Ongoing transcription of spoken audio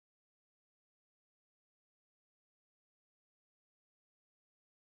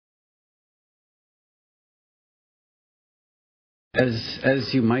As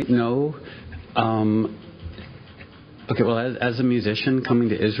you might know, as a musician coming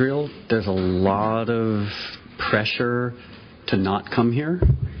to Israel, there's a lot of pressure to not come here.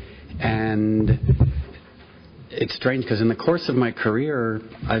 And it's strange because in the course of my career,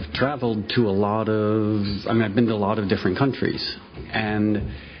 I've traveled to I've been to a lot of different countries.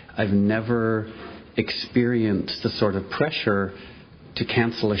 And I've never experienced the sort of pressure to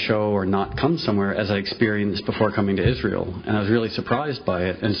cancel a show or not come somewhere as I experienced before coming to Israel. And I was really surprised by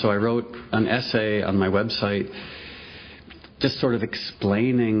it. And so I wrote an essay on my website just sort of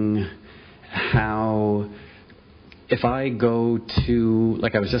explaining how if I go to,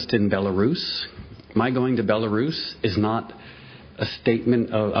 like I was just in Belarus, my going to Belarus is not a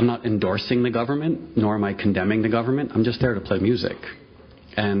statement of, I'm not endorsing the government, nor am I condemning the government. I'm just there to play music.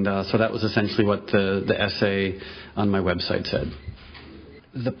 And so that was essentially what the essay on my website said.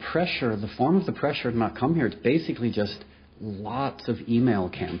 The form of the pressure to not come here, it's basically just lots of email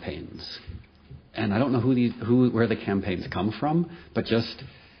campaigns. And I don't know where the campaigns come from, but just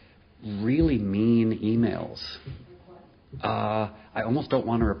really mean emails. I almost don't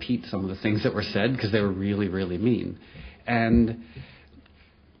want to repeat some of the things that were said because they were really, really mean. And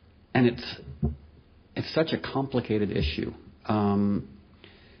it's such a complicated issue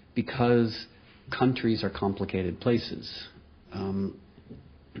because countries are complicated places.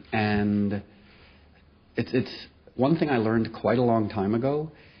 And it's one thing I learned quite a long time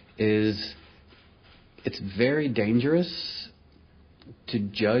ago is it's very dangerous to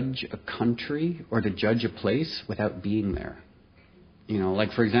judge a country or to judge a place without being there. You know,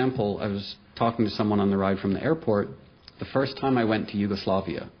 like for example, I was talking to someone on the ride from the airport. The first time I went to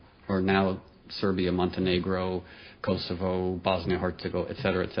Yugoslavia, or now Serbia, Montenegro, Kosovo, Bosnia-Herzegovina,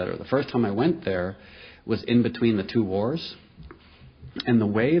 etc., the first time I went there was in between the two wars. And the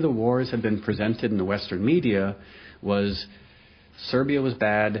way the wars had been presented in the Western media was Serbia was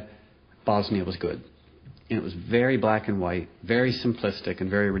bad, Bosnia was good. And it was very black and white, very simplistic and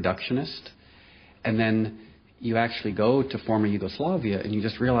very reductionist. And then you actually go to former Yugoslavia and you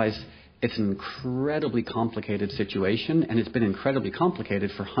just realize it's an incredibly complicated situation, and it's been incredibly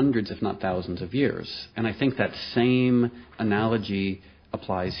complicated for hundreds, if not thousands of years. And I think that same analogy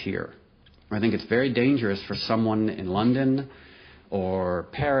applies here. I think it's very dangerous for someone in London or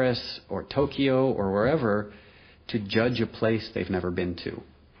Paris or Tokyo or wherever to judge a place they've never been to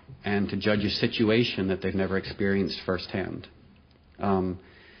and to judge a situation that they've never experienced firsthand. And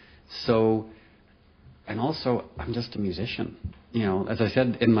also, I'm just a musician. You know, as I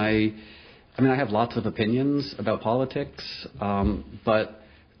said I have lots of opinions about politics, but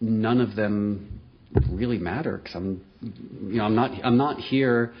none of them really matter because I'm not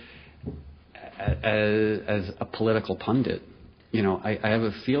here as a political pundit. You know, I have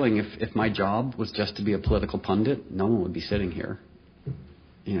a feeling if my job was just to be a political pundit, no one would be sitting here.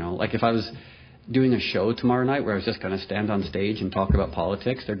 You know, like if I was doing a show tomorrow night where I was just going to stand on stage and talk about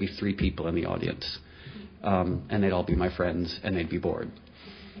politics, there'd be 3 people in the audience. And they'd all be my friends and they'd be bored.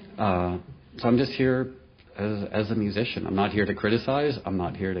 So I'm just here as a musician. I'm not here to criticize. I'm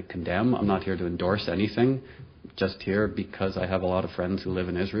not here to condemn. I'm not here to endorse anything. Just here because I have a lot of friends who live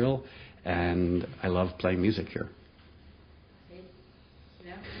in Israel and I love playing music here.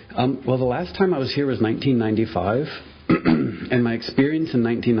 Well, the last time I was here was 1995, and my experience in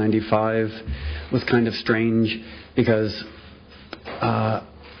 1995 was kind of strange because I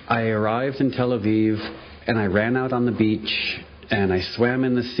arrived in Tel-Aviv and I ran out on the beach and I swam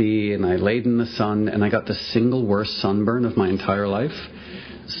in the sea and I laid in the sun and I got the single worst sunburn of my entire life.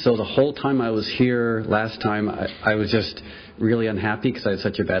 So the whole time I was here last time, I was just really unhappy because I had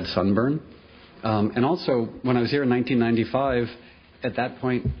such a bad sunburn. And also, when I was here in 1995, at that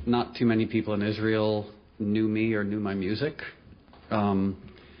point, not too many people in Israel knew me or knew my music.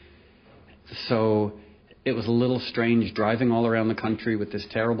 So it was a little strange driving all around the country with this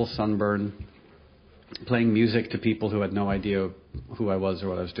terrible sunburn, playing music to people who had no idea who I was or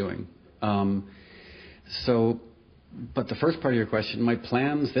what I was doing. But the first part of your question, my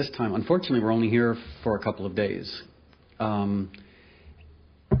plans this time, unfortunately, we're only here for a couple of days.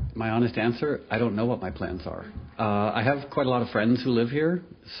 My honest answer, I don't know what my plans are. I have quite a lot of friends who live here.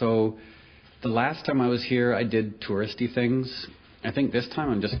 So the last time I was here, I did touristy things. I think this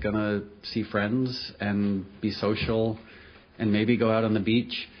time I'm just going to see friends and be social and maybe go out on the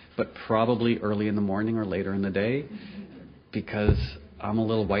beach, but probably early in the morning or later in the day because I'm a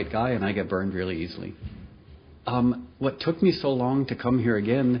little white guy and I get burned really easily. What took me so long to come here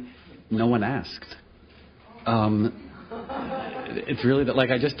again, no one asked. It's really that,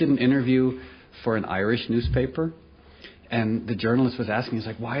 like, I just did an interview for an Irish newspaper, and the journalist was asking, he's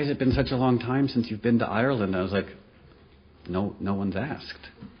like, why has it been such a long time since you've been to Ireland? And I was like, no one's asked.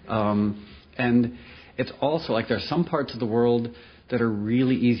 And it's also like there's some parts of the world that are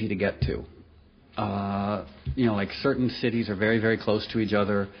really easy to get to. Like certain cities are very, very close to each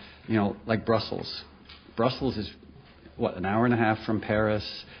other, like Brussels. Brussels is, an hour and a half from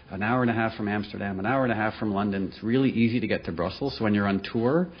Paris, an hour and a half from Amsterdam, an hour and a half from London. It's really easy to get to Brussels. So when you're on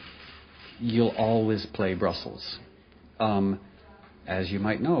tour, you'll always play Brussels. As you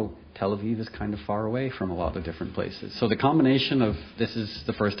might know, Tel-Aviv is kind of far away from a lot of different places. So the combination of this is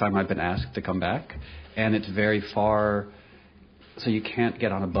the first time I've been asked to come back, and it's very far, so you can't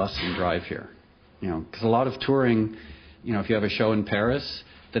get on a bus and drive here. Because a lot of touring, if you have a show in Paris,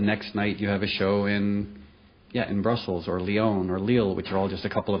 the next night you have a show in Brussels or Lyon or Lille, which are all just a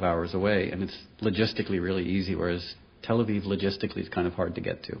couple of hours away, and it's logistically really easy, whereas Tel Aviv logistically is kind of hard to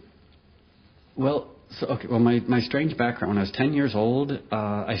get to. My strange background, when I was 10 years old,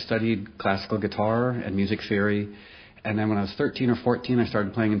 I studied classical guitar and music theory, and then when I was 13 or 14, I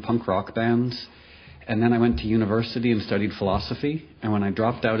started playing in punk rock bands, and then I went to university and studied philosophy, and when I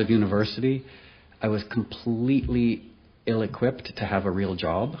dropped out of university, I was completely ill-equipped to have a real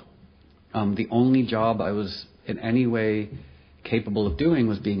job. The only job I was in any way capable of doing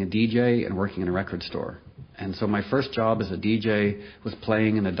was being a DJ and working in a record store. And so my first job as a DJ was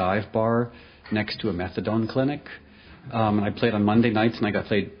playing in a dive bar next to a methadone clinic. And I played on Monday nights, and I got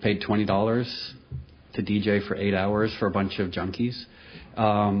paid $20 to DJ for 8 hours for a bunch of junkies.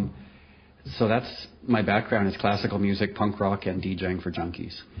 So that's my background, is classical music, punk rock, and DJing for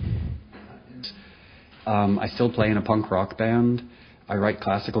junkies. I still play in a punk rock band. I write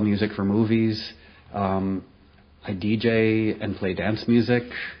classical music for movies. I DJ and play dance music.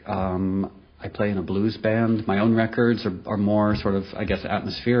 I play in a blues band. My own records are more sort of, I guess,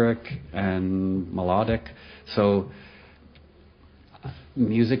 atmospheric and melodic. So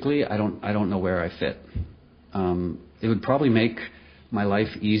musically, I don't know where I fit. It would probably make my life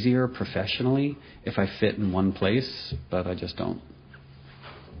easier professionally if I fit in one place, but I just don't.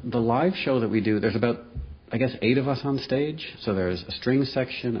 The live show that we do, there's about, I guess, 8 of us on stage. So there's a string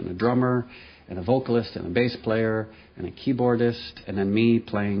section and a drummer and a vocalist and a bass player and a keyboardist, and then me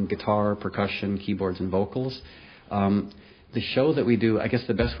playing guitar, percussion, keyboards, and vocals. The show that we do, I guess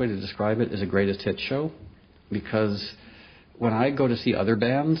the best way to describe it is a greatest hits show, because when I go to see other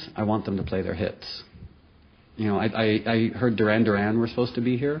bands, I want them to play their hits. I heard Duran Duran were supposed to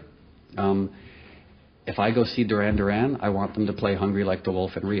be here. If I go see Duran Duran, I want them to play Hungry Like the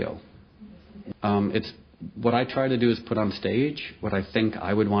Wolf in Rio. It's what I try to do is put on stage what I think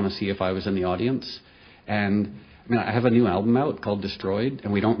I would want to see if I was in the audience. And I have a new album out called Destroyed,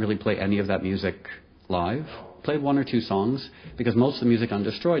 and we don't really play any of that music live. Played 1 or 2 songs, because most of the music on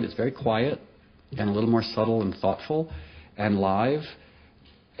Destroyed is very quiet and a little more subtle and thoughtful. And live,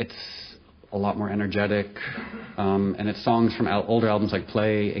 it's a lot more energetic, and it's songs from older albums like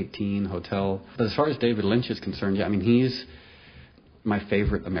Play, 18, Hotel. But as far as David Lynch is concerned, he's my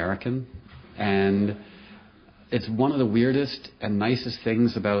favorite American, and it's one of the weirdest and nicest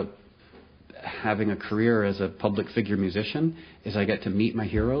things about having a career as a public figure musician is I get to meet my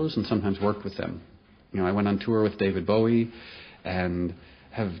heroes and sometimes work with them. I went on tour with David Bowie and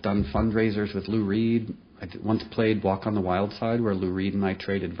have done fundraisers with Lou Reed. I once played Walk on the Wild Side, where Lou Reed and I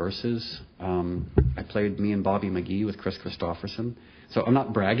traded verses. I played Me and Bobby McGee with Chris Christopherson. So I'm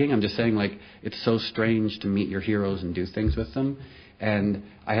not bragging. I'm just saying, it's so strange to meet your heroes and do things with them. And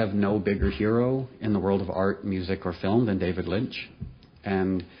I have no bigger hero in the world of art, music, or film than David Lynch.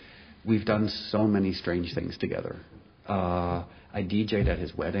 And we've done so many strange things together. I DJ'd at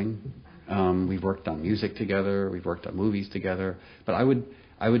his wedding. We've worked on music together. We've worked on movies together. But I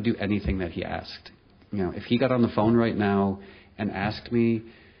would do anything that he asked. If he got on the phone right now and asked me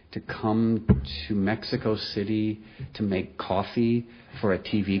to come to Mexico City to make coffee for a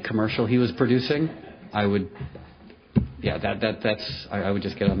TV commercial he was producing, I would, I would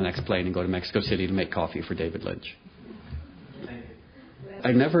just get on the next plane and go to Mexico City to make coffee for David Lynch.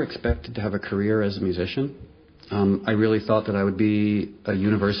 I never expected to have a career as a musician. I really thought that I would be a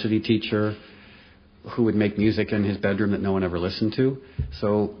university teacher who would make music in his bedroom that no one ever listened to.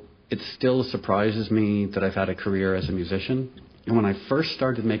 So it still surprises me that I've had a career as a musician. And when I first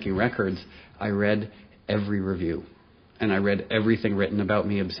started making records, I read every review. And I read everything written about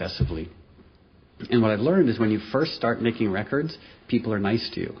me obsessively. And what I've learned is when you first start making records, people are nice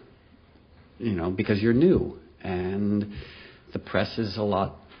to you. Because you're new. And the press is a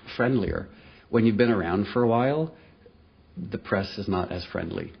lot friendlier. When you've been around for a while, the press is not as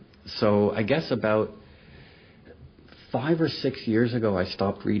friendly. So I guess about 5 or 6 years ago, I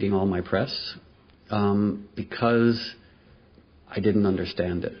stopped reading all my press because I didn't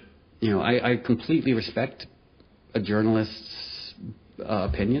understand it. I completely respect a journalist's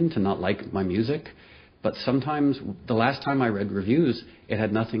opinion to not like my music, but sometimes the last time I read reviews, it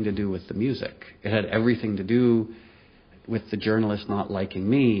had nothing to do with the music. It had everything to do with the journalist not liking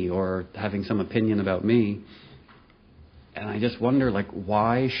me or having some opinion about me. And I just wonder, like,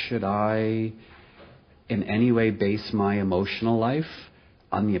 why should I in any way base my emotional life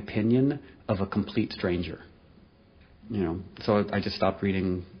on the opinion of a complete stranger? You know, so I just stopped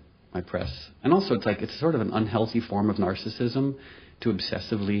reading my press. And also it's sort of an unhealthy form of narcissism to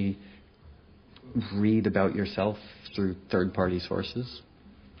obsessively read about yourself through third-party sources.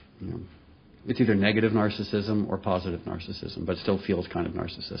 You know, it's either negative narcissism or positive narcissism, but it still feels kind of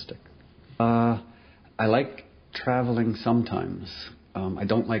narcissistic. I like traveling sometimes. I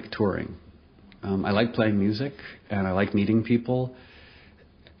don't like touring. I like playing music and I like meeting people.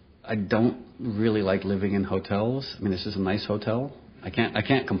 I don't really like living in hotels. I mean, this is a nice hotel. I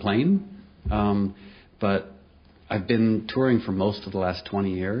can't complain. But I've been touring for most of the last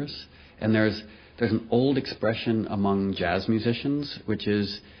 20 years, and there's an old expression among jazz musicians, which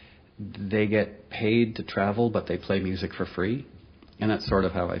is they get paid to travel, but they play music for free. And that's sort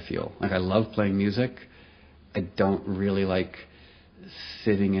of how I feel. Like, I love playing music. I don't really like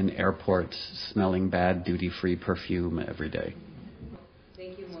sitting in airports smelling bad duty-free perfume every day.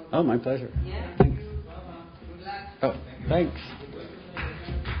 Thank you, Mobi. Oh, my pleasure. Yeah. Thanks. Oh, thanks.